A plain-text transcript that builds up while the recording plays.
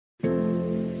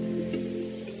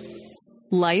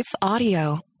Life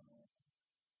Audio.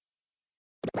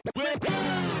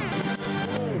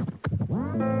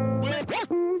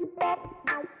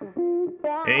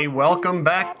 Hey, welcome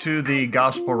back to the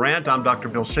Gospel Rant. I'm Dr.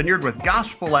 Bill Sinyard with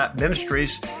Gospel App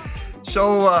Ministries.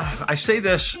 So I say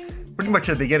this pretty much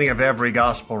at the beginning of every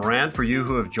Gospel Rant. For you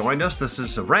who have joined us, this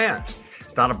is a rant.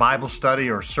 It's not a Bible study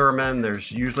or sermon.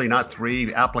 There's usually not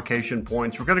 3 application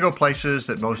points. We're going to go places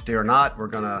that most dare not. We're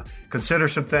going to consider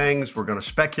some things. We're going to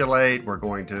speculate. We're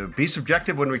going to be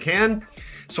subjective when we can.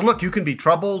 So look, you can be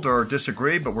troubled or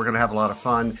disagree, but we're going to have a lot of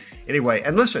fun anyway.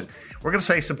 And listen, we're going to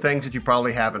say some things that you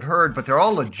probably haven't heard, but they're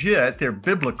all legit. They're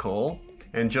biblical.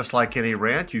 And just like any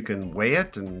rant, you can weigh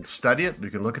it and study it.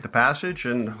 You can look at the passage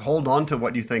and hold on to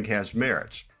what you think has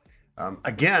merits.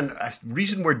 Again, the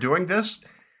reason we're doing this,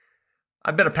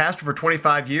 I've been a pastor for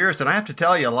 25 years, and I have to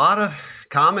tell you, a lot of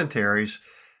commentaries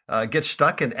get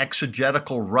stuck in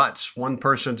exegetical ruts. One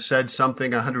person said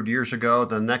something 100 years ago,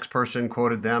 the next person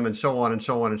quoted them, and so on and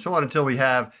so on and so on, until we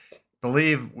have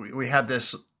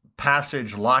this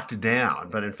passage locked down.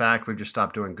 But in fact, we've just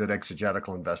stopped doing good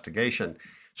exegetical investigation.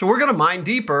 So we're going to mine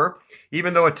deeper,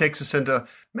 even though it takes us into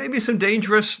maybe some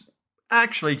dangerous,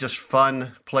 actually just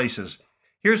fun places.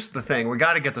 Here's the thing. We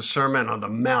got to get the Sermon on the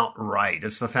Mount right.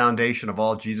 It's the foundation of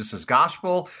all Jesus'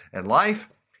 gospel and life.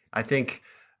 I think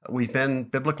we've been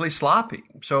biblically sloppy.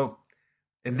 So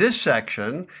in this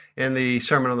section, in the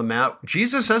Sermon on the Mount,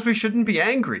 Jesus says we shouldn't be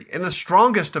angry in the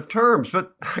strongest of terms.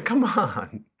 But come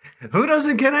on, who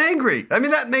doesn't get angry? I mean,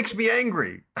 that makes me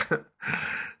angry.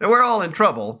 And we're all in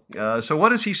trouble. So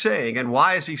what is he saying, and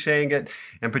why is he saying it,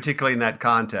 and particularly in that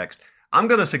context? I'm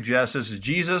going to suggest this is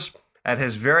Jesus at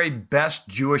his very best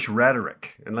Jewish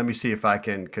rhetoric. And let me see if I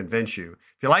can convince you.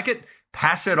 If you like it,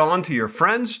 pass it on to your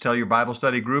friends. Tell your Bible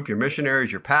study group, your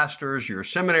missionaries, your pastors, your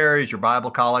seminaries, your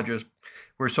Bible colleges.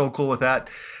 We're so cool with that.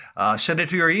 Send it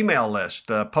to your email list.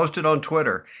 Post it on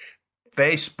Twitter,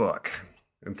 Facebook.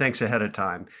 And thanks ahead of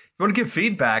time. If you want to give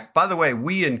feedback, by the way,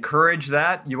 we encourage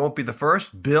that. You won't be the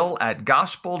first.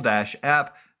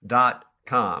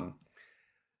 bill@gospel-app.com.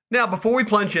 Now, before we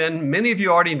plunge in, many of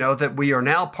you already know that we are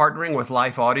now partnering with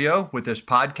Life Audio with this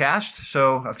podcast.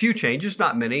 So a few changes,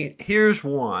 not many. Here's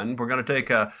one. We're going to take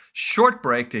a short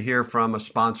break to hear from a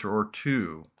sponsor or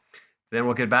two. Then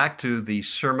we'll get back to the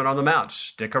Sermon on the Mount.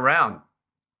 Stick around.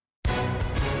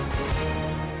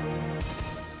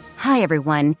 Hi,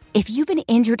 everyone. If you've been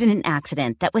injured in an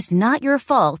accident that was not your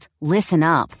fault, listen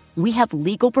up. We have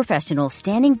legal professionals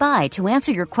standing by to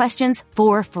answer your questions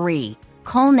for free.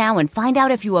 Call now and find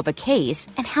out if you have a case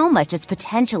and how much it's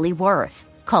potentially worth.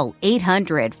 Call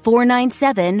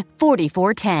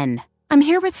 800-497-4410. I'm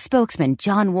here with spokesman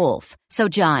John Wolf. So,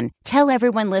 John, tell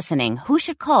everyone listening who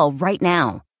should call right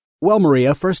now. Well,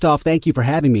 Maria, first off, thank you for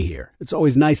having me here. It's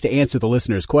always nice to answer the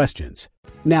listeners' questions.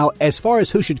 Now, as far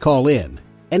as who should call in,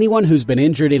 anyone who's been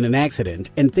injured in an accident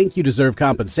and think you deserve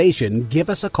compensation, give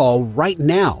us a call right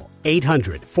now.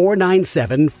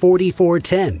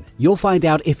 800-497-4410. You'll find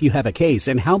out if you have a case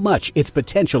and how much it's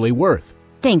potentially worth.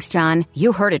 Thanks, John.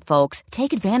 You heard it, folks.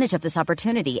 Take advantage of this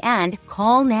opportunity and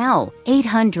call now.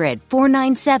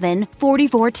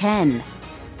 800-497-4410.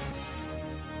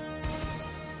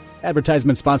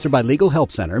 Advertisement sponsored by Legal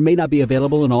Help Center. May not be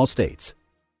available in all states.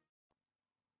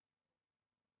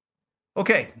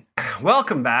 Okay,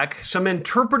 welcome back. Some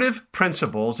interpretive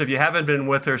principles. If you haven't been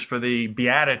with us for the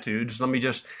Beatitudes, let me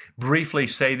just briefly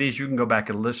say these. You can go back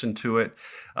and listen to it.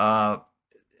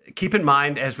 Keep in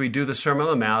mind, as we do the Sermon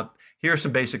on the Mount, here are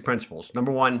some basic principles.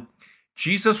 Number one,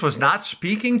 Jesus was not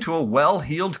speaking to a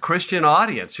well-heeled Christian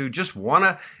audience who just want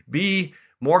to be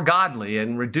more godly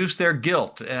and reduce their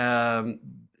guilt,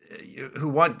 who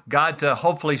want God to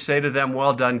hopefully say to them,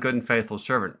 well done, good and faithful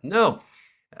servant. No.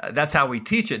 That's how we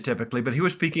teach it typically, but he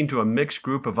was speaking to a mixed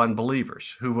group of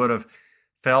unbelievers who would have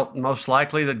felt most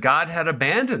likely that God had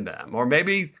abandoned them, or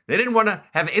maybe they didn't want to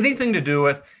have anything to do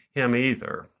with him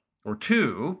either. Or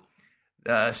two,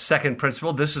 second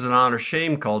principle, this is an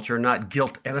honor-shame culture, not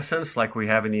guilt-innocence like we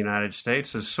have in the United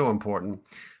States. This is so important.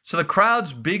 So the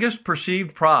crowd's biggest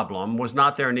perceived problem was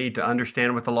not their need to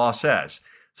understand what the law says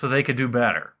so they could do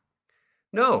better.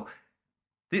 No.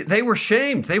 They were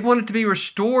shamed. They wanted to be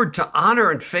restored to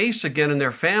honor and face again in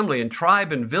their family and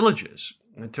tribe and villages.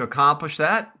 And to accomplish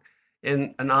that,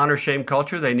 in an honor-shame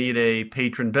culture, they need a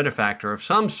patron benefactor of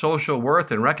some social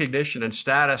worth and recognition and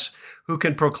status who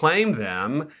can proclaim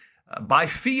them by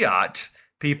fiat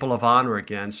people of honor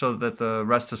again so that the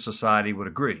rest of society would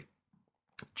agree.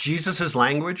 Jesus'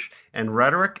 language and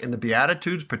rhetoric in the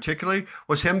Beatitudes particularly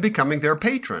was him becoming their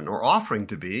patron or offering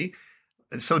to be.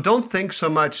 So don't think so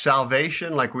much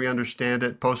salvation like we understand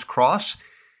it post-cross.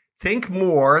 think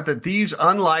more that these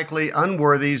unlikely,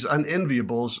 unworthies,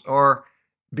 unenviables are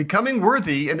becoming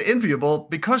worthy and enviable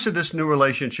because of this new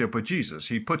relationship with Jesus.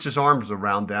 He puts his arms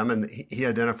around them and he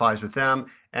identifies with them,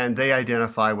 and they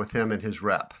identify with him and his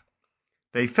rep.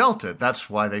 They felt it. That's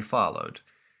why they followed.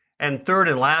 And third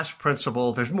and last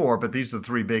principle, there's more, but these are the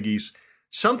three biggies.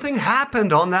 Something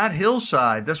happened on that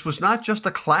hillside. This was not just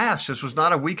a class. This was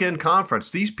not a weekend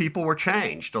conference. These people were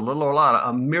changed, a little or a lot.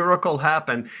 A miracle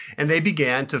happened, and they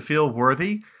began to feel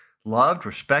worthy, loved,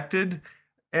 respected,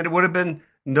 and it would have been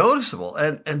noticeable.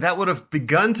 And that would have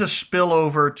begun to spill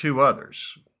over to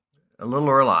others, a little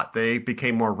or a lot. They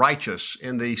became more righteous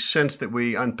in the sense that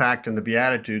we unpacked in the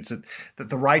Beatitudes, that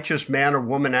the righteous man or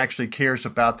woman actually cares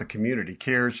about the community,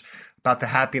 cares about the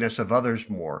happiness of others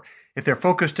more. If they're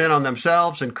focused in on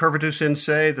themselves and curvatus in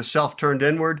se, the self turned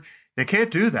inward, they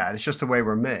can't do that. It's just the way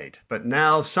we're made. But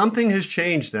now something has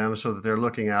changed them so that they're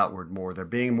looking outward more. They're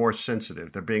being more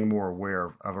sensitive. They're being more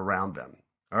aware of around them.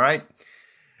 All right?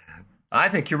 I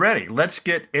think you're ready. Let's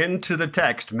get into the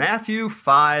text. Matthew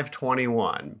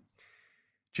 5:21.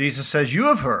 Jesus says, "You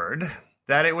have heard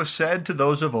that it was said to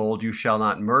those of old, 'You shall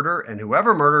not murder, and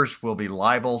whoever murders will be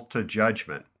liable to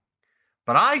judgment.'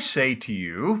 But I say to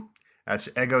you," that's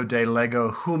ego de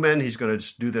lego human, he's going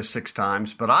to do this 6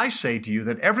 times, "but I say to you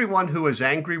that everyone who is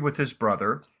angry with his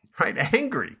brother," right,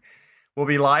 angry, "will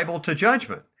be liable to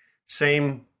judgment."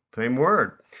 Same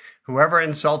word. "Whoever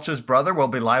insults his brother will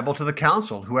be liable to the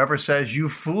council. Whoever says, 'You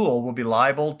fool,' will be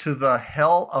liable to the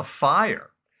hell of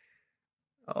fire."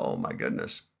 Oh, my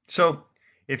goodness. So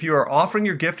if you are offering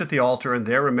your gift at the altar and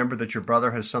there remember that your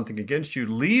brother has something against you,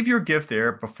 leave your gift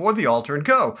there before the altar and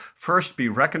go. First be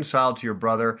reconciled to your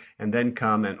brother and then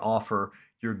come and offer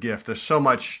your gift. There's so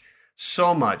much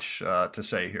to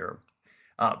say here.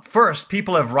 First,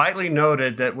 people have rightly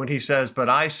noted that when he says, "But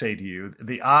I say to you,"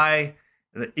 the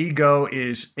ego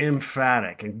is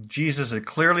emphatic. And Jesus is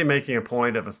clearly making a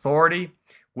point of authority,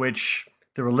 which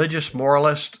the religious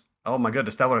moralist, oh my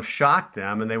goodness, that would have shocked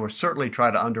them, and they would certainly try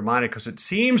to undermine it because it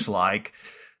seems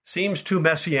too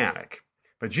messianic.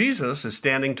 But Jesus is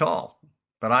standing tall.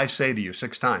 "But I say to you,"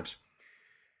 6 times.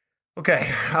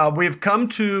 Okay, we've come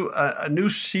to a new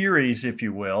series, if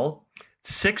you will,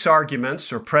 6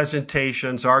 arguments or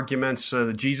presentations, arguments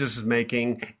that Jesus is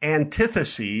making,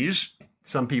 antitheses,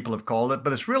 some people have called it,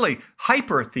 but it's really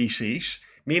hypertheses,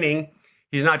 meaning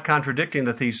he's not contradicting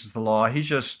the thesis of the law. He's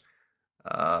just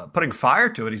putting fire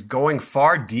to it. He's going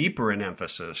far deeper in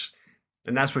emphasis,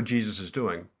 and that's what Jesus is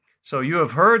doing. So you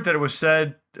have heard that it was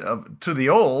said to the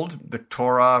old, the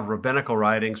Torah, rabbinical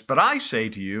writings, but I say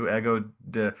to you, ego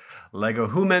de lego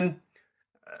human,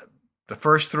 the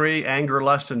first 3, anger,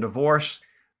 lust, and divorce,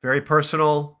 very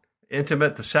personal,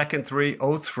 intimate. The second 3,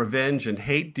 oaths, revenge, and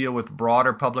hate, deal with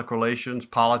broader public relations,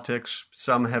 politics,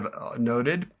 some have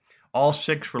noted. All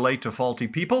 6 relate to faulty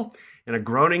people in a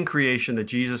groaning creation that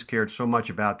Jesus cared so much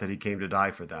about that he came to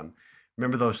die for them.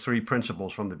 Remember those 3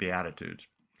 principles from the Beatitudes.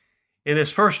 In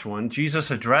this first one,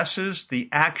 Jesus addresses the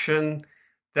action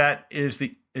that is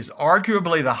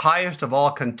arguably the highest of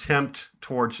all contempt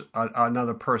towards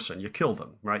another person. You kill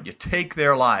them, right? You take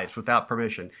their lives without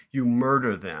permission. You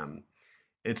murder them.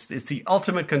 It's the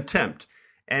ultimate contempt,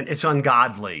 and it's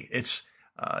ungodly. It's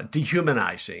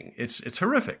dehumanizing. It's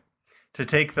horrific. To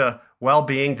take the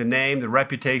well-being, the name, the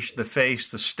reputation, the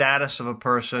face, the status of a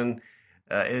person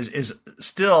is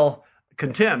still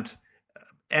contempt.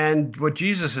 And what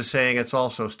Jesus is saying, it's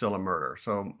also still a murder.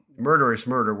 So murder is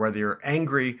murder, whether you're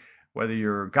angry, whether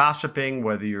you're gossiping,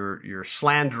 whether you're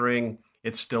slandering,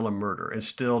 it's still a murder and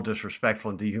still disrespectful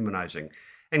and dehumanizing.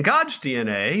 And God's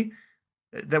DNA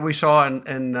that we saw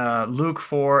in Luke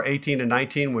 4:18 and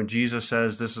 19, when Jesus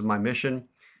says, "This is my mission,"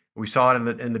 we saw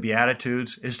it in the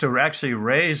Beatitudes, is to actually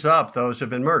raise up those who have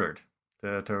been murdered,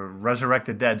 to resurrect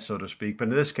the dead, so to speak. But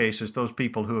in this case, it's those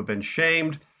people who have been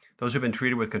shamed, those who have been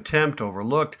treated with contempt,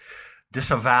 overlooked,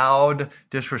 disavowed,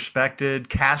 disrespected,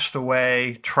 cast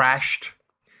away, trashed.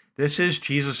 This is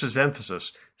Jesus'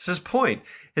 emphasis. This is his point.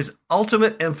 His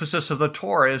ultimate emphasis of the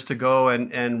Torah is to go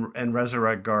and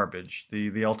resurrect garbage,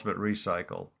 the ultimate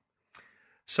recycle.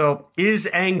 So is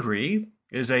angry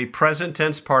is a present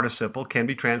tense participle, can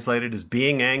be translated as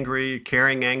being angry,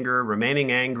 carrying anger, remaining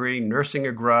angry, nursing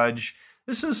a grudge.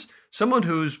 This is someone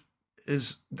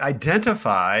is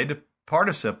identified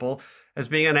participle as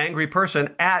being an angry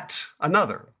person at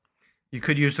another. You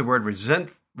could use the word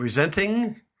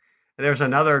resenting. There's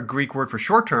another Greek word for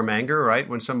short-term anger, right?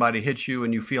 When somebody hits you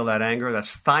and you feel that anger,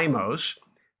 that's thymos.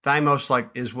 Thymos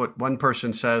is what one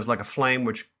person says, like a flame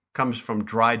which comes from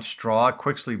dried straw, it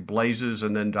quickly blazes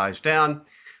and then dies down.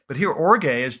 But here, orge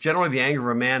is generally the anger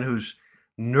of a man who's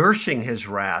nursing his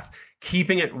wrath,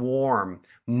 keeping it warm,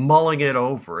 mulling it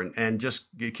over, and just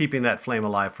keeping that flame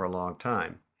alive for a long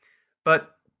time.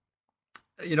 But,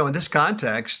 in this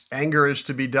context, anger is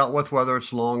to be dealt with whether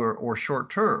it's long or short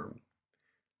term.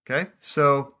 Okay,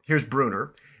 so here's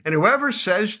Bruner. And whoever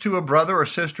says to a brother or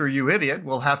sister, you idiot,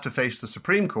 will have to face the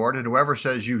Supreme Court, and whoever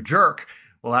says you jerk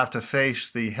will have to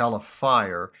face the hell of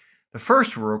fire. The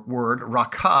first word,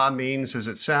 raka, means as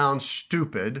it sounds,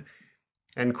 stupid,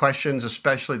 and questions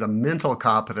especially the mental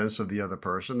competence of the other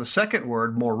person. The second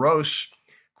word, moros,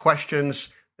 questions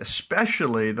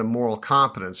especially the moral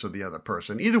competence of the other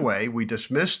person. Either way, we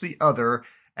dismiss the other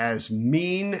as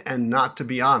mean and not to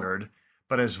be honored,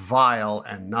 but as vile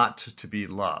and not to be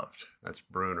loved. That's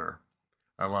Bruner.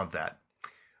 I love that.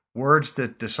 Words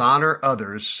that dishonor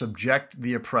others subject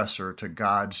the oppressor to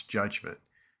God's judgment,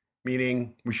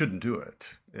 meaning we shouldn't do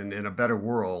it. In a better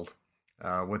world,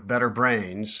 with better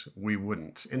brains, we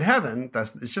wouldn't. In heaven,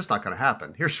 it's just not going to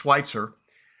happen. Here's Schweitzer.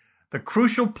 The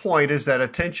crucial point is that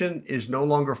attention is no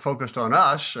longer focused on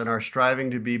us and our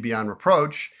striving to be beyond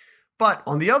reproach, but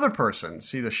on the other person.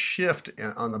 See, the shift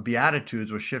on the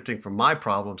Beatitudes was shifting from my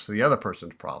problems to the other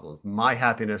person's problems, my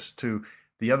happiness to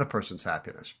the other person's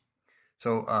happiness.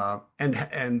 So,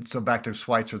 and so back to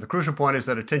Schweitzer, the crucial point is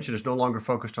that attention is no longer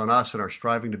focused on us and our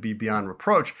striving to be beyond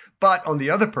reproach, but on the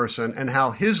other person and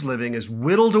how his living is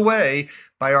whittled away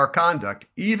by our conduct,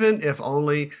 even if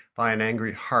only by an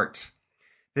angry heart.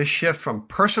 This shift from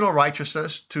personal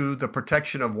righteousness to the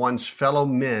protection of one's fellow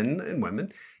men and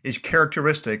women is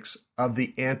characteristics of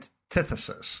the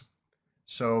antithesis.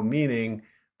 So meaning,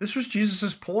 this was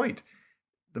Jesus' point.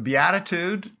 The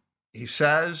Beatitude, he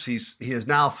says, he is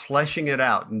now fleshing it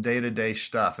out in day-to-day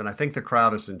stuff, and I think the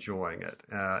crowd is enjoying it,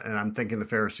 and I'm thinking the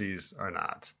Pharisees are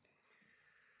not.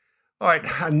 All right,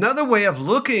 another way of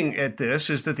looking at this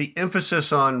is that the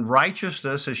emphasis on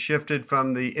righteousness has shifted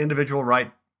from the individual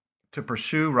right to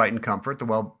pursue right and comfort,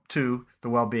 to the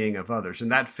well-being of others, and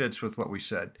that fits with what we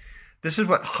said. This is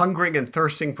what hungering and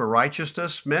thirsting for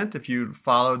righteousness meant if you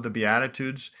followed the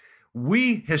Beatitudes.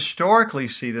 We historically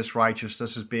see this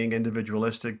righteousness as being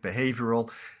individualistic,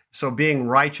 behavioral. So being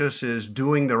righteous is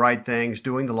doing the right things,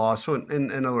 doing the law. So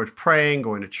in other words, praying,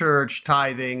 going to church,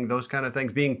 tithing, those kind of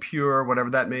things, being pure, whatever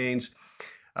that means.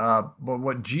 But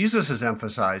what Jesus is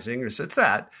emphasizing is it's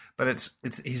that, but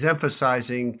he's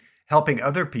emphasizing helping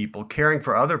other people, caring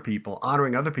for other people,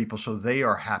 honoring other people so they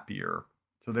are happier.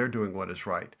 So they're doing what is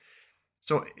right.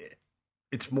 So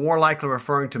it's more likely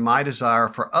referring to my desire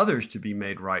for others to be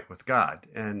made right with God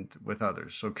and with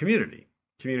others. So community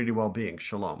well-being,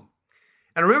 shalom.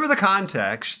 And remember the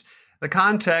context. The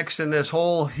context in this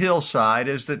whole hillside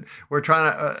is that we're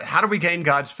trying to, how do we gain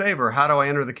God's favor? How do I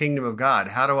enter the kingdom of God?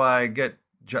 How do I get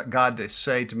God to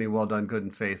say to me, well done, good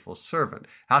and faithful servant?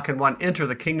 How can one enter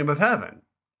the kingdom of heaven?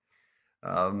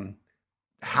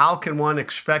 How can one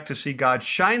expect to see God's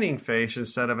shining face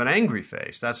instead of an angry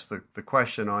face? That's the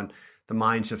question on the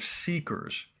minds of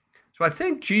seekers. So I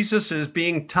think Jesus is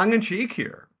being tongue-in-cheek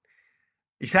here.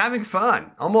 He's having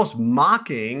fun, almost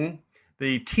mocking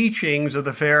the teachings of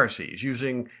the Pharisees,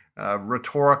 using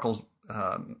rhetorical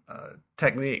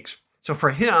techniques. So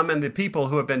for him and the people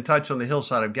who have been touched on the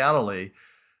hillside of Galilee,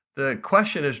 the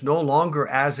question is no longer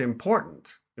as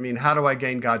important. I mean, how do I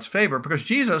gain God's favor? Because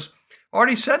Jesus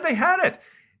already said they had it.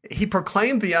 He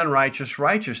proclaimed the unrighteous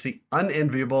righteous, the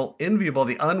unenviable enviable,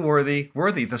 the unworthy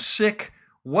worthy, the sick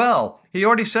well. He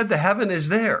already said the heaven is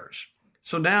theirs.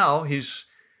 So now he's,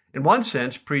 in one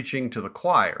sense, preaching to the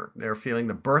choir. They're feeling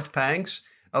the birth pangs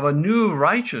of a new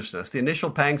righteousness, the initial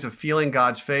pangs of feeling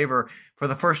God's favor for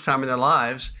the first time in their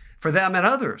lives, for them and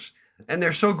others. And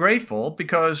they're so grateful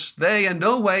because they in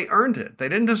no way earned it. They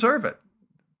didn't deserve it.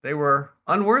 They were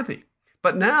unworthy.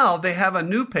 But now they have a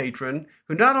new patron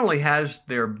who not only has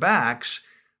their backs,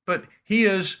 but he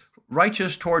is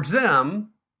righteous towards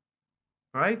them,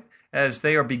 right, as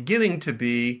they are beginning to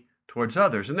be towards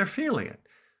others, and they're feeling it.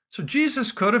 So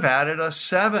Jesus could have added a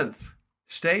seventh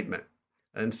statement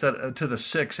instead to the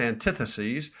six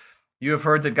antitheses. You have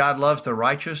heard that God loves the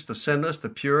righteous, the sinless, the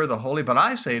pure, the holy, but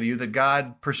I say to you that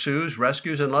God pursues,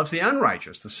 rescues, and loves the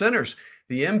unrighteous, the sinners,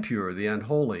 the impure, the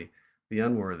unholy, the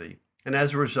unworthy. And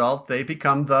as a result, they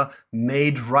become the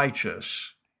made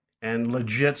righteous and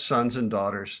legit sons and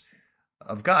daughters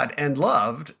of God and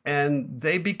loved, and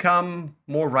they become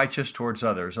more righteous towards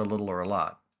others, a little or a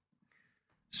lot.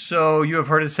 So you have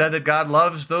heard it said that God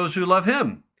loves those who love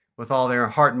him with all their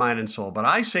heart, mind, and soul. But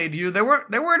I say to you, there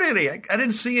weren't any. I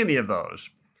didn't see any of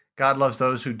those. God loves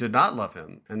those who did not love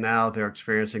him, and now they're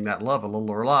experiencing that love, a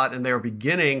little or a lot, and they're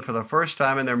beginning for the first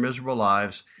time in their miserable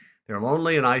lives, their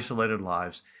lonely and isolated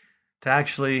lives, to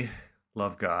actually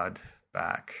love God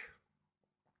back.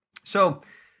 So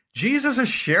Jesus is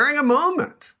sharing a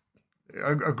moment,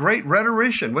 a great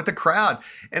rhetorician with the crowd,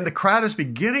 and the crowd is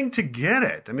beginning to get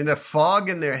it. I mean, the fog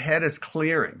in their head is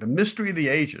clearing, the mystery of the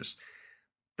ages,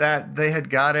 that they had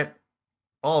got it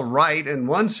all right in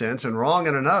one sense and wrong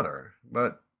in another.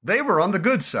 But they were on the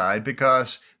good side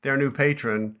because their new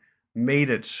patron made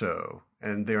it so,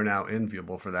 and they're now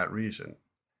enviable for that reason.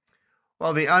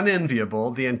 Well, the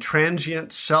unenviable, the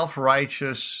intransient,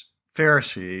 self-righteous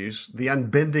Pharisees, the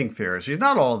unbending Pharisees,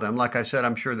 not all of them, like I said,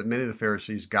 I'm sure that many of the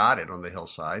Pharisees got it on the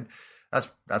hillside.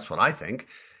 That's what I think.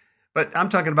 But I'm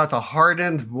talking about the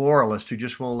hardened moralists who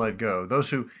just won't let go, those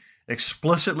who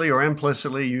explicitly or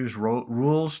implicitly use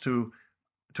rules to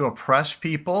oppress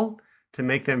people, to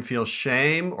make them feel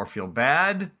shame or feel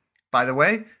bad. By the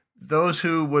way, those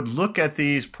who would look at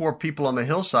these poor people on the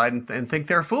hillside and think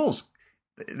they're fools.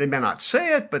 They may not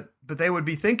say it, but they would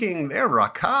be thinking they're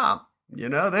rakah. You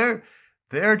know,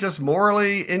 they're just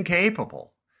morally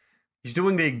incapable. He's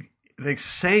doing the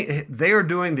same. They are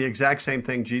doing the exact same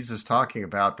thing Jesus is talking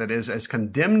about, that is as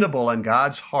condemnable in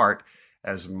God's heart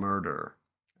as murder.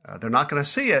 They're not going to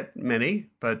see it, many,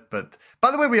 but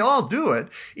by the way, we all do it.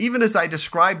 Even as I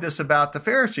described this about the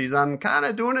Pharisees, I'm kind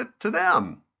of doing it to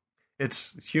them.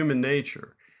 It's human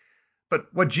nature.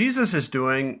 But what Jesus is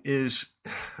doing is,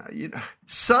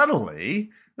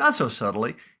 subtly, not so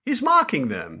subtly, he's mocking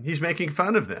them. He's making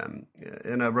fun of them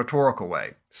in a rhetorical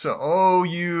way. So, oh,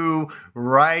 you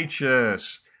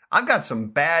righteous. I've got some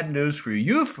bad news for you.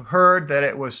 You've heard that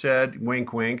it was said,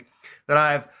 wink, wink, that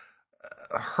I've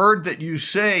heard that you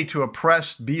say to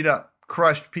oppressed, beat up,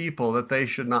 crushed people that they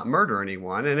should not murder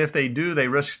anyone. And if they do, they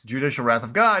risk judicial wrath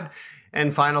of God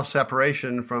and final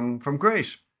separation from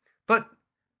grace. But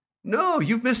no,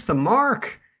 you've missed the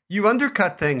mark. You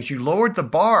undercut things. You lowered the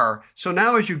bar. So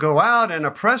now as you go out and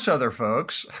oppress other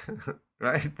folks,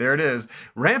 right, there it is,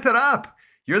 ramp it up.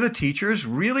 You're the teachers.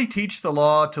 Really teach the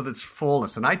law to its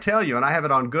fullness. And I tell you, and I have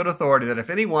it on good authority, that if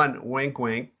anyone, wink,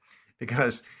 wink,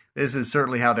 because this is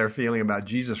certainly how they're feeling about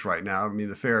Jesus right now, I mean,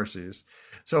 the Pharisees.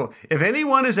 So if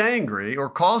anyone is angry or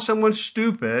calls someone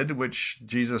stupid, which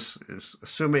Jesus is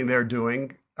assuming they're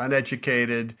doing,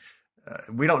 uneducated,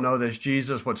 we don't know this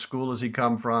Jesus, what school does he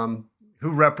come from?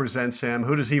 Who represents him?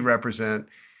 Who does he represent?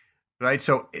 Right?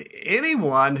 So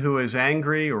anyone who is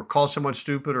angry or calls someone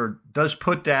stupid or does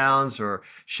put downs or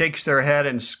shakes their head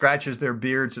and scratches their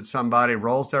beards at somebody,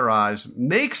 rolls their eyes,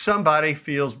 makes somebody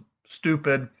feel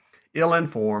stupid,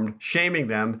 ill-informed, shaming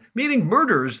them, meaning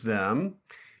murders them,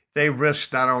 they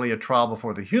risk not only a trial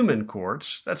before the human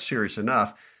courts, that's serious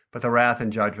enough, but the wrath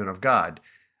and judgment of God.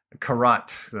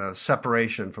 Karat, the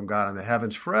separation from God in the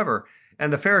heavens forever.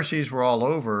 And the Pharisees were all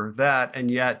over that,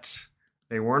 and yet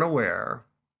they weren't aware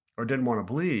or didn't want to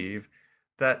believe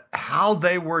that how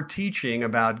they were teaching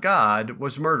about God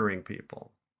was murdering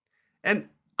people. And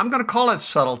I'm going to call it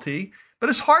subtlety, but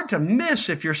it's hard to miss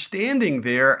if you're standing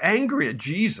there angry at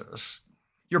Jesus.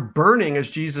 You're burning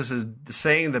as Jesus is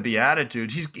saying the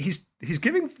Beatitudes. He's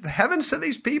giving the heavens to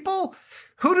these people.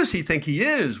 Who does he think he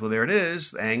is? Well, there it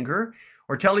is, anger.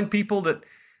 Or telling people that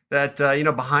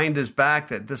behind his back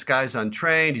that this guy's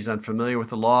untrained, he's unfamiliar with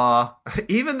the law.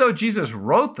 Even though Jesus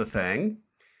wrote the thing,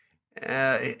 he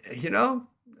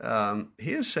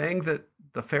is saying that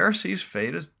the Pharisees'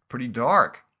 fate is pretty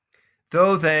dark.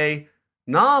 Though they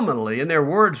nominally, in their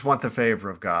words, want the favor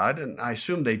of God, and I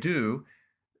assume they do,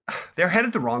 they're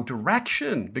headed the wrong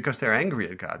direction because they're angry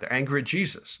at God. They're angry at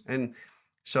Jesus. And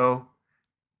so,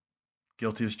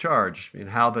 guilty as charged,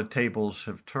 how the tables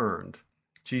have turned.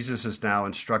 Jesus is now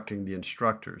instructing the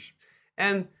instructors.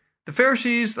 And the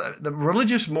Pharisees, the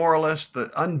religious moralists,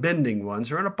 the unbending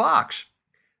ones, are in a box.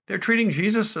 They're treating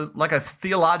Jesus like a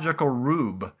theological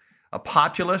rube, a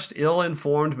populist,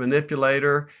 ill-informed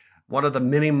manipulator, one of the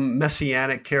many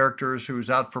messianic characters who's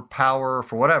out for power or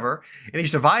for whatever. And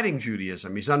he's dividing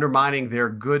Judaism. He's undermining their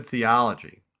good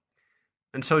theology.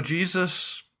 And so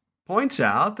Jesus points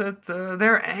out that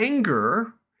their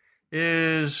anger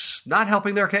is not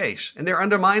helping their case, and they're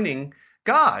undermining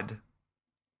God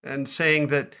and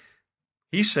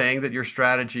he's saying that your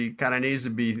strategy kind of needs to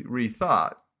be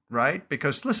rethought, right?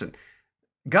 Because listen,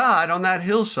 God on that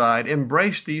hillside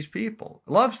embraced these people,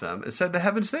 loves them, and said the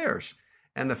heaven's theirs.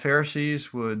 And the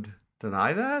Pharisees would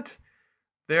deny that?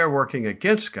 They're working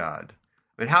against God.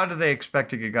 I mean, how do they expect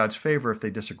to get God's favor if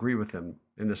they disagree with him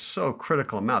in this so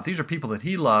critical amount? These are people that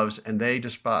he loves and they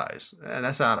despise. And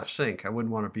that's out of sync. I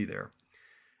wouldn't want to be there.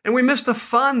 And we miss the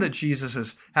fun that Jesus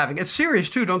is having. It's serious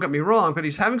too, don't get me wrong, but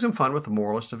he's having some fun with the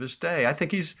moralists of his day. I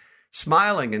think he's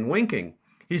smiling and winking.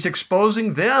 He's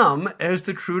exposing them as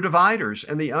the true dividers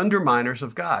and the underminers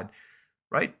of God,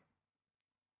 right?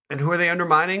 And who are they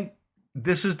undermining?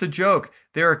 this is the joke.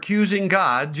 They're accusing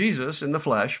God, Jesus in the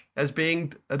flesh, as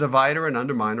being a divider and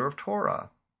underminer of Torah.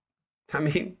 I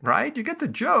mean, right? You get the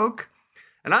joke.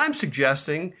 And I'm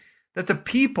suggesting that the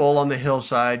people on the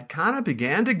hillside kind of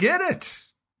began to get it.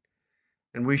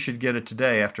 And we should get it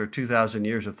today after 2,000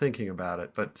 years of thinking about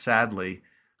it. But sadly,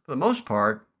 for the most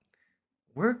part,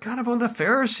 we're kind of on the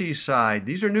Pharisees' side.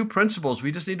 These are new principles.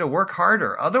 We just need to work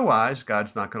harder. Otherwise,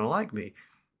 God's not going to like me.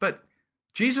 But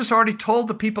Jesus already told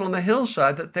the people on the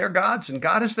hillside that they're God's and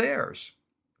God is theirs.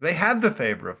 They have the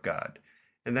favor of God.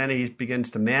 And then he begins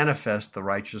to manifest the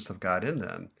righteousness of God in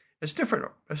them. It's different.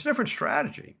 It's a different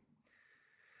strategy.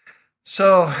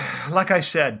 So, like I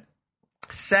said,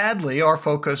 sadly, our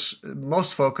focus,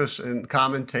 most focus in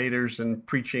commentators and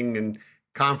preaching and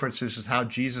conferences is how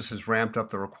Jesus has ramped up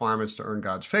the requirements to earn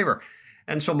God's favor.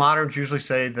 And so moderns usually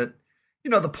say that,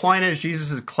 the point is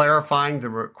Jesus is clarifying the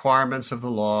requirements of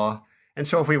the law. And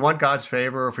so if we want God's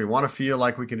favor, if we want to feel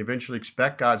like we can eventually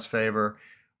expect God's favor,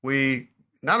 we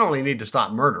not only need to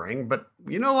stop murdering, but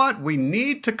you know what? We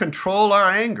need to control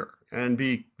our anger and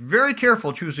be very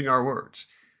careful choosing our words.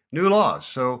 New laws.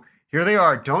 So here they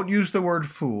are. Don't use the word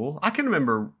fool. I can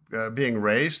remember being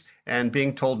raised and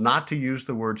being told not to use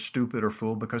the word stupid or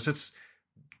fool because it's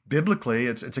biblically,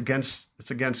 it's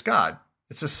against God.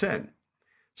 It's a sin.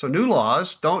 So new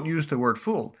laws, don't use the word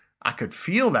fool. I could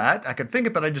feel that. I could think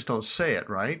it, but I just don't say it,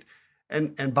 right?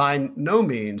 And by no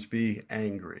means be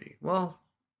angry. Well,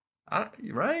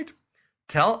 right?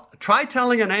 Try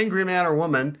telling an angry man or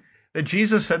woman that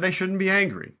Jesus said they shouldn't be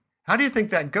angry. How do you think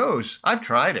that goes? I've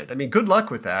tried it. I mean, good luck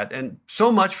with that. And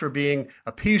so much for being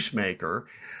a peacemaker,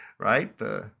 right?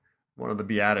 One of the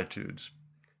Beatitudes.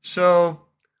 So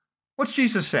what's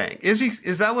Jesus saying?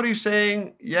 Is that what he's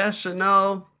saying? Yes and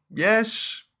no?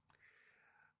 Yes.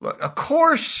 Look, of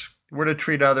course we're to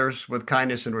treat others with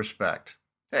kindness and respect.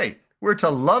 Hey, we're to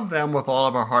love them with all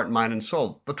of our heart, mind, and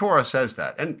soul. The Torah says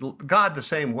that. And God the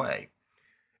same way.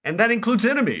 And that includes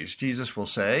enemies, Jesus will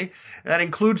say. That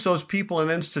includes those people and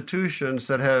institutions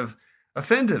that have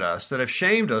offended us, that have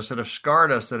shamed us, that have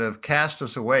scarred us, that have cast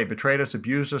us away, betrayed us,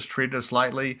 abused us, treated us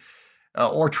lightly,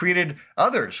 or treated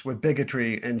others with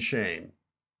bigotry and shame.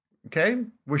 Okay?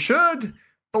 We should,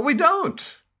 but we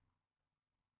don't.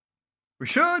 We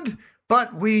should,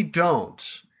 but we don't.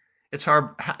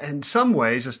 In some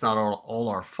ways, it's not all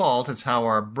our fault. It's how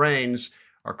our brains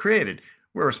are created.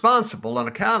 We're responsible and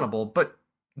accountable, but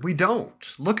we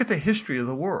don't. Look at the history of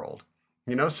the world.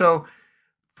 So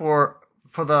for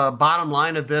the bottom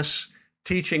line of this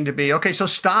teaching to be, okay, so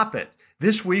stop it.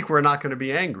 This week we're not going to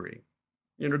be angry.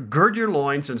 Gird your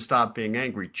loins and stop being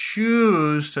angry.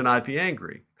 Choose to not be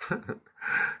angry.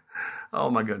 Oh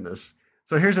my goodness.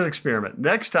 So here's an experiment.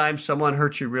 Next time someone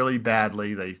hurts you really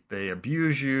badly, they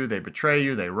abuse you, they betray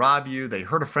you, they rob you, they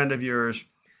hurt a friend of yours,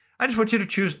 I just want you to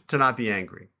choose to not be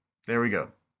angry. There we go.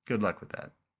 Good luck with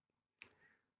that.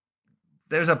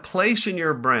 There's a place in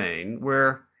your brain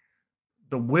where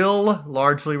the will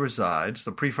largely resides,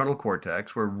 the prefrontal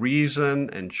cortex, where reason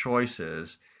and choice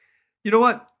is. You know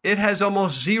what? It has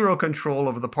almost zero control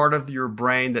over the part of your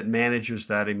brain that manages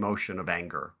that emotion of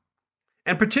anger.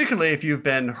 And particularly if you've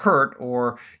been hurt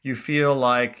or you feel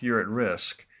like you're at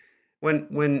risk.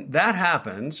 When that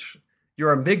happens,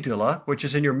 your amygdala, which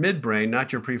is in your midbrain,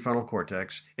 not your prefrontal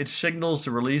cortex, it signals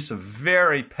the release of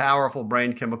very powerful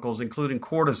brain chemicals, including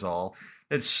cortisol,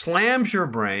 that slams your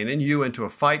brain and you into a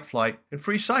fight, flight, and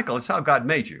freeze cycle. It's how God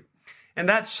made you. And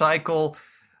that cycle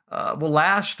will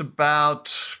last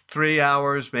about 3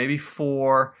 hours, maybe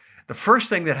 4. The first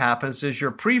thing that happens is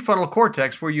your prefrontal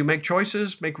cortex, where you make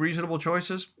choices, make reasonable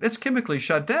choices, it's chemically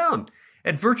shut down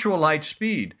at virtual light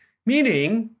speed,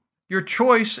 meaning your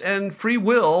choice and free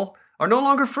will are no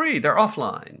longer free. They're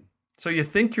offline. So you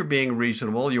think you're being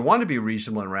reasonable, you want to be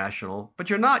reasonable and rational, but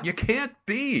you're not. You can't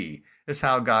be, is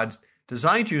how God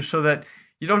designed you, so that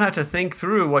you don't have to think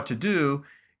through what to do.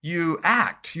 You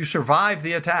act. You survive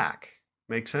the attack.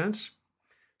 Make sense?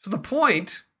 So the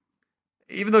point,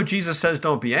 even though Jesus says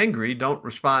don't be angry, don't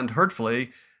respond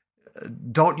hurtfully,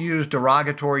 don't use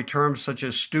derogatory terms such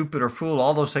as stupid or fool,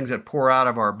 all those things that pour out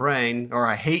of our brain, or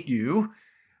I hate you,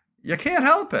 you can't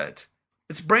help it.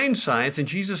 It's brain science, and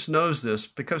Jesus knows this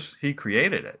because he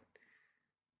created it.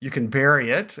 You can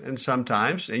bury it, and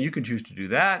you can choose to do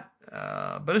that,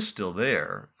 but it's still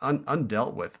there,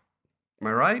 undealt with. Am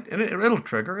I right? And it'll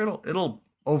trigger, it'll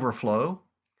overflow.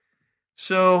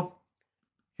 So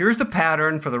here's the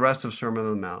pattern for the rest of Sermon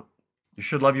on the Mount. You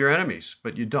should love your enemies,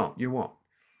 but you don't. You won't.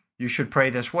 You should pray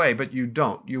this way, but you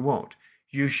don't. You won't.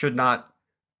 You should not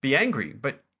be angry,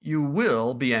 but you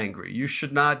will be angry. You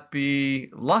should not be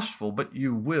lustful, but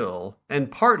you will. And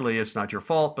partly it's not your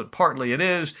fault, but partly it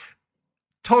is.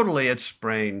 Totally, it's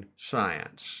brain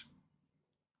science.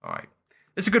 All right.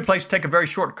 This is a good place to take a very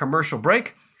short commercial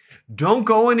break. Don't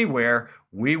go anywhere.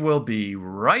 We will be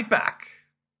right back.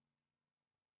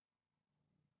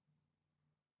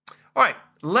 All right,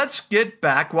 let's get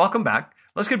back. Welcome back.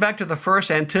 Let's get back to the first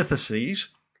antitheses.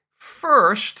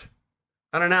 First,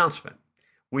 an announcement.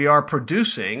 We are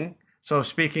producing, so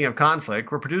speaking of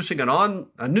conflict, we're producing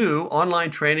a new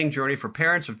online training journey for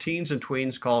parents of teens and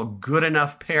tweens called Good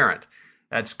Enough Parent.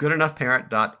 That's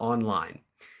goodenoughparent.online.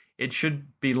 It should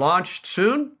be launched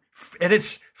soon, and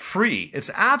it's free.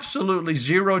 It's absolutely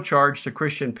zero charge to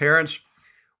Christian parents.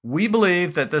 We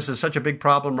believe that this is such a big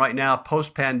problem right now,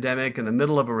 post-pandemic, in the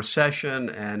middle of a recession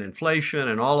and inflation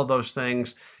and all of those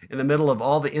things, in the middle of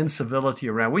all the incivility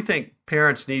around. We think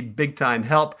parents need big-time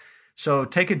help. So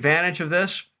take advantage of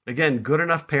this. Again,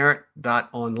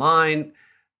 goodenoughparent.online.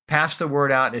 Pass the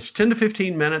word out. It's 10 to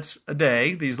 15 minutes a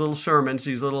day, these little sermons,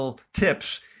 these little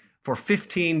tips for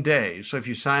 15 days. So if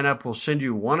you sign up, we'll send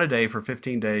you one a day for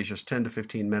 15 days, just 10 to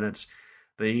 15 minutes.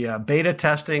 The beta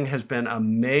testing has been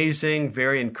amazing,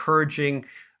 very encouraging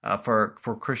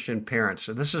for Christian parents.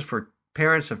 So this is for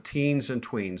parents of teens and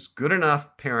tweens,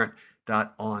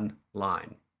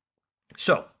 goodenoughparent.online.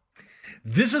 So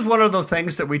this is one of the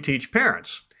things that we teach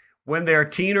parents. When their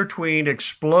teen or tween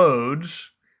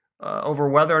explodes over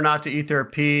whether or not to eat their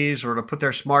peas or to put their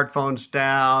smartphones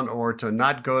down or to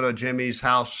not go to Jimmy's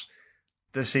house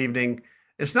this evening,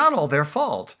 it's not all their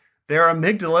fault. Their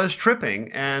amygdala is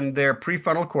tripping and their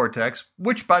prefrontal cortex,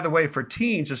 which, by the way, for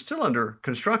teens is still under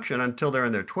construction until they're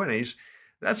in their 20s,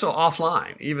 that's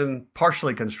offline, even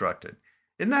partially constructed.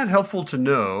 Isn't that helpful to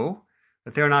know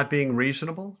that they're not being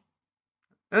reasonable?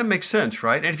 That makes sense,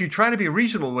 right? And if you try to be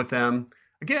reasonable with them,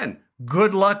 again,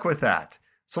 good luck with that.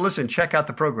 So listen, check out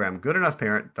the program,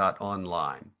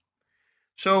 goodenoughparent.online.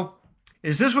 So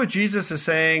is this what Jesus is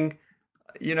saying?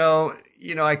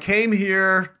 I came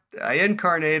here, I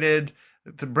incarnated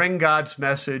to bring God's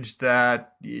message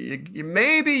that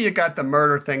maybe you got the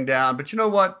murder thing down, but you know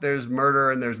what? There's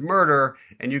murder,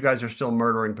 and you guys are still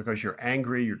murdering because you're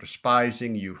angry, you're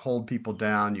despising, you hold people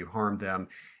down, you harm them,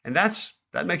 and that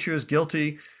makes you as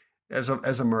guilty as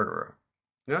a murderer,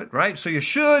 right? So you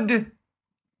should.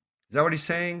 Is that what he's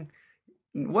saying?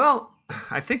 Well,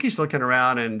 I think he's looking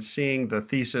around and seeing the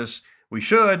thesis: we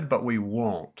should, but we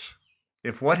won't.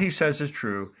 If what he says is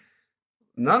true,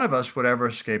 none of us would ever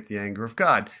escape the anger of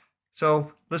God.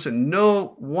 So listen,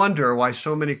 no wonder why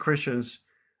so many Christians,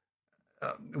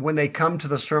 when they come to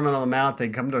the Sermon on the Mount, they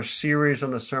come to a series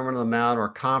on the Sermon on the Mount or a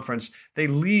conference, they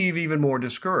leave even more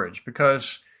discouraged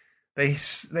because they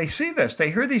see this, they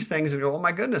hear these things and go, oh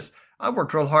my goodness, I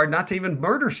worked real hard not to even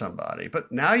murder somebody.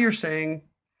 But now you're saying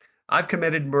I've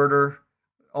committed murder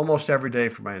almost every day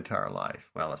for my entire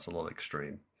life. Well, that's a little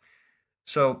extreme.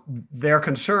 So they're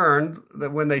concerned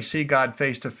that when they see God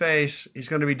face to face, he's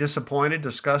going to be disappointed,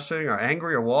 disgusted, or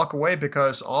angry, or walk away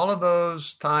because all of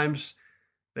those times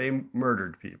they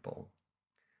murdered people.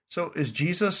 So is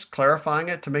Jesus clarifying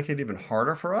it to make it even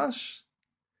harder for us?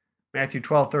 Matthew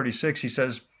 12:36, he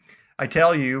says, I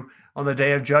tell you, on the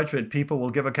day of judgment, people will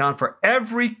give account for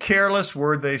every careless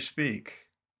word they speak.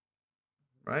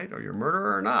 Right? Are you a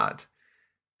murderer or not?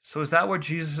 So is that what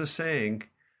Jesus is saying?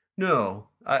 No,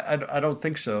 I don't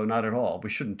think so, not at all. We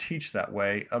shouldn't teach that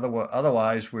way.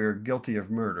 Otherwise, we're guilty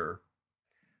of murder.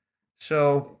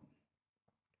 So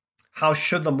how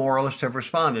should the moralists have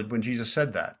responded when Jesus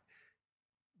said that?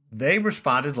 They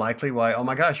responded likely, why, oh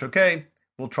my gosh, okay,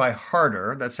 we'll try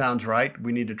harder. That sounds right.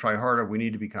 We need to try harder. We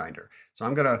need to be kinder. So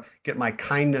I'm going to get my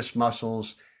kindness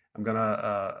muscles. I'm going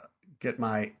to get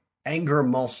my anger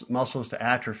muscles to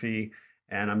atrophy,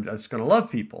 and I'm just going to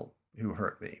love people who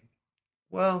hurt me.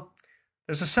 Well,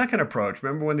 there's a second approach.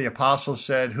 Remember when the apostles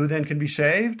said, who then can be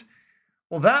saved?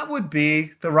 Well, that would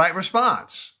be the right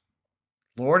response.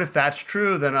 Lord, if that's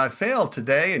true, then I failed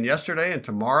today and yesterday and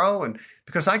tomorrow. And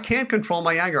because I can't control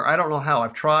my anger, I don't know how.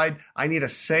 I've tried. I need a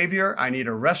savior. I need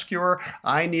a rescuer.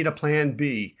 I need a plan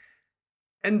B.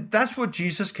 And that's what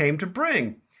Jesus came to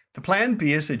bring. The plan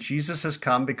B is that Jesus has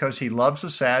come because he loves the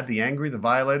sad, the angry, the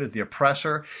violated, the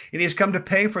oppressor, and he has come to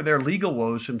pay for their legal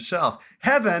woes himself.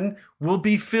 Heaven will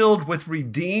be filled with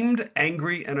redeemed,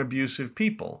 angry, and abusive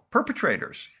people,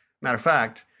 perpetrators. Matter of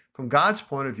fact, from God's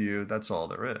point of view, that's all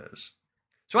there is.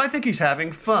 So I think he's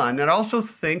having fun, and I also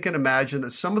think and imagine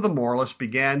that some of the moralists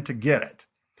began to get it.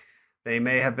 They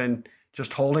may have been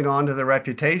just holding on to their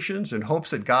reputations in hopes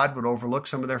that God would overlook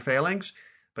some of their failings,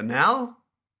 but now,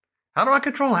 how do I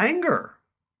control anger?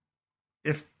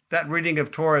 If that reading of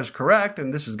Torah is correct,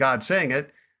 and this is God saying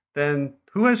it, then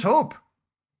who has hope?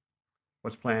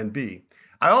 What's plan B?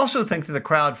 I also think that the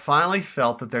crowd finally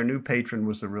felt that their new patron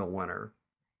was the real winner.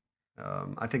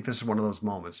 I think this is one of those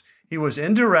moments. He was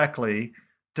indirectly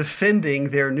defending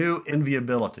their new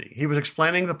enviability. He was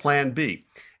explaining the plan B.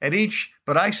 At each,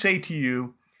 but I say to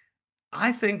you,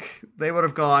 I think they would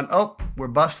have gone, oh, we're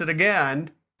busted again.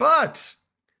 But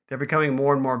they're becoming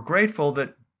more and more grateful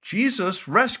that Jesus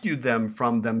rescued them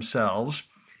from themselves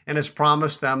and has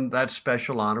promised them that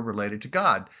special honor related to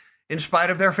God, in spite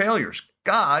of their failures.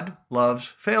 God loves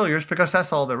failures because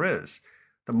that's all there is.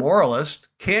 The moralist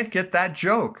can't get that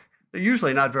joke. They're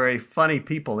usually not very funny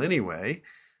people anyway,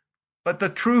 but the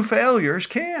true failures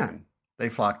can. They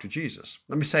flock to Jesus.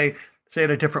 Let me say it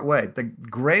a different way. The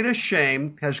greatest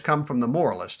shame has come from the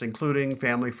moralist, including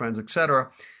family, friends,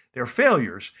 etc. They're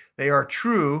failures. They are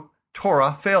true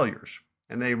Torah failures,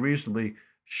 and they reasonably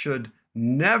should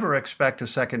never expect a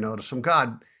second notice from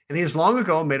God. And he has long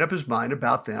ago made up his mind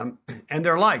about them and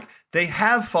their like. They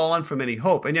have fallen from any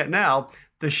hope, and yet now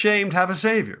the shamed have a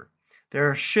Savior.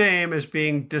 Their shame is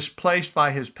being displaced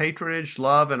by his patronage,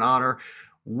 love, and honor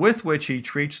with which he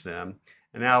treats them.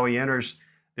 And now he enters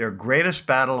their greatest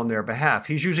battle on their behalf.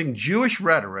 He's using Jewish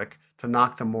rhetoric to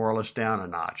knock the moralists down a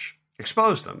notch,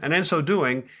 expose them, and in so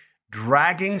doing,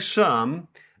 dragging some,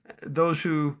 those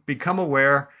who become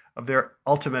aware of their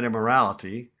ultimate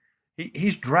immorality,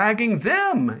 he's dragging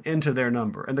them into their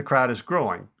number, and the crowd is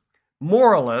growing.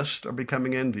 Moralists are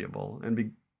becoming enviable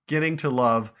and beginning to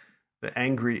love the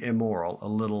angry immoral a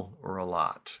little or a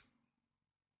lot.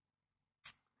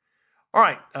 All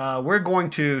right, we're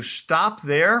going to stop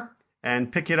there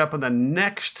and pick it up on the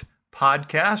next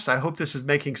podcast. I hope this is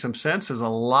making some sense. There's a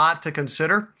lot to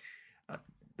consider.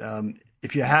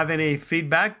 If you have any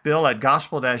feedback,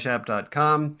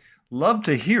 bill@gospel-app.com. Love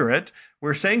to hear it.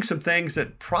 We're saying some things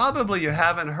that probably you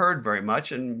haven't heard very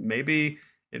much, and maybe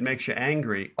it makes you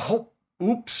angry. Oh,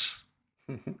 oops.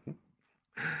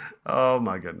 Oh,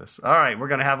 my goodness. All right, we're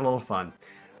going to have a little fun.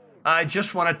 I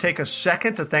just want to take a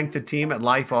second to thank the team at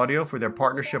Life Audio for their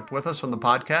partnership with us on the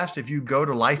podcast. If you go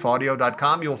to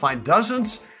lifeaudio.com, you'll find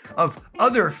dozens of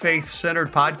other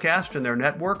faith-centered podcasts in their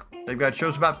network. They've got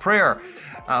shows about prayer,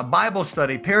 Bible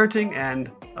study, parenting,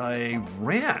 and a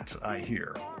rant, I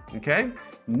hear. Okay?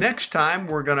 Next time,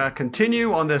 we're going to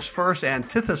continue on this first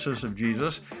antithesis of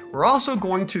Jesus. We're also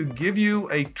going to give you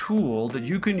a tool that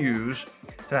you can use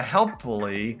to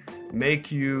helpfully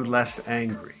make you less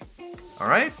angry. All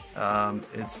right?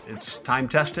 It's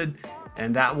time-tested,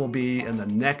 and that will be in the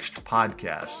next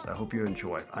podcast. I hope you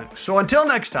enjoy it. So until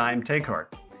next time, take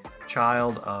heart,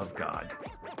 child of God.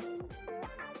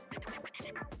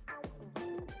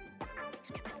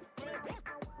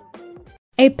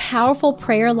 A powerful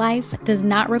prayer life does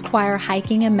not require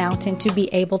hiking a mountain to be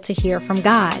able to hear from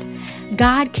God.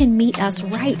 God can meet us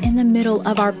right in the middle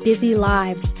of our busy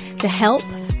lives to help,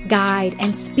 guide,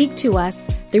 and speak to us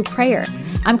through prayer.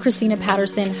 I'm Christina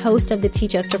Patterson, host of the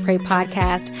Teach Us to Pray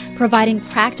podcast, providing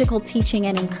practical teaching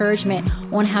and encouragement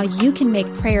on how you can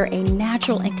make prayer a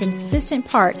natural and consistent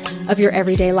part of your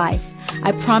everyday life.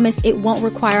 I promise it won't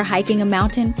require hiking a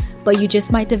mountain, but you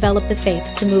just might develop the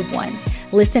faith to move one.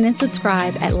 Listen and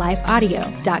subscribe at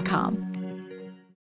lifeaudio.com.